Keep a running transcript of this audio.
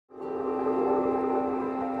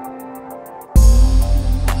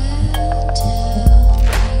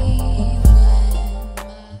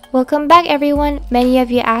Welcome back everyone! Many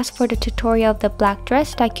of you asked for the tutorial of the black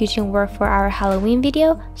dress that Kyujin wore for our Halloween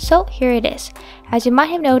video, so here it is. As you might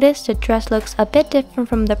have noticed, the dress looks a bit different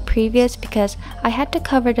from the previous because I had to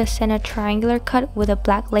cover the center triangular cut with a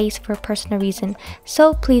black lace for a personal reason,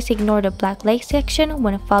 so please ignore the black lace section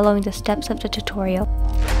when following the steps of the tutorial.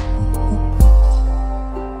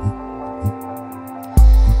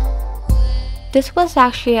 This was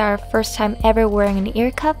actually our first time ever wearing an ear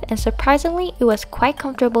cuff, and surprisingly it was quite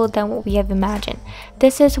comfortable than what we have imagined.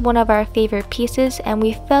 This is one of our favorite pieces and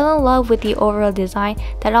we fell in love with the overall design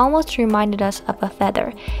that almost reminded us of a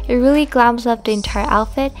feather. It really glams up the entire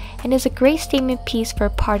outfit and is a great statement piece for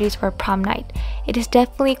parties or prom night. It is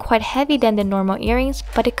definitely quite heavy than the normal earrings,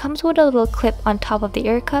 but it comes with a little clip on top of the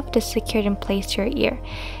ear cuff to secure it in place to your ear.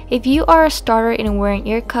 If you are a starter in wearing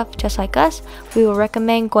ear cuff just like us, we will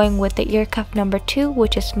recommend going with the ear cuff number 2,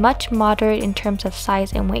 which is much moderate in terms of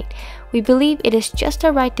size and weight. We believe it is just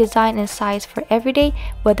the right design and size for everyday,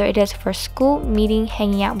 whether it is for school, meeting,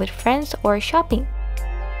 hanging out with friends, or shopping.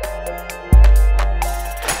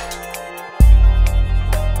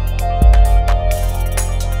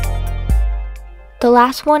 The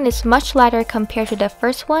last one is much lighter compared to the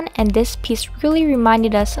first one, and this piece really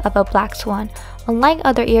reminded us of a black swan. Unlike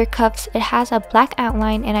other ear cuffs, it has a black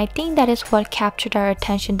outline, and I think that is what captured our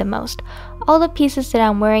attention the most. All the pieces that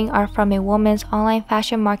I'm wearing are from a woman's online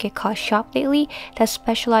fashion market called Shoplately that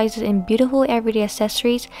specializes in beautiful everyday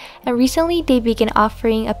accessories, and recently they began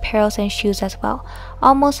offering apparels and shoes as well.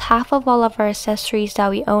 Almost half of all of our accessories that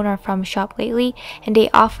we own are from Shoplately, and they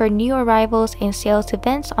offer new arrivals and sales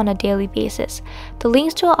events on a daily basis. The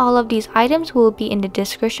links to all of these items will be in the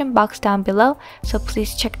description box down below, so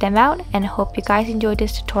please check them out, and I hope you guys enjoyed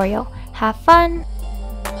this tutorial. Have fun!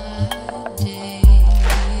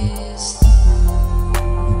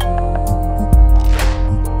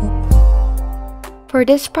 For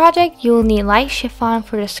this project, you will need light chiffon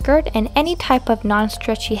for the skirt and any type of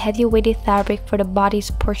non-stretchy heavy-weighted fabric for the body's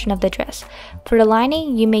portion of the dress. For the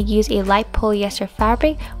lining, you may use a light polyester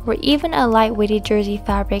fabric or even a light-weighted jersey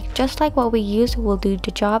fabric, just like what we use will do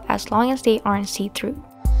the job as long as they aren't see-through.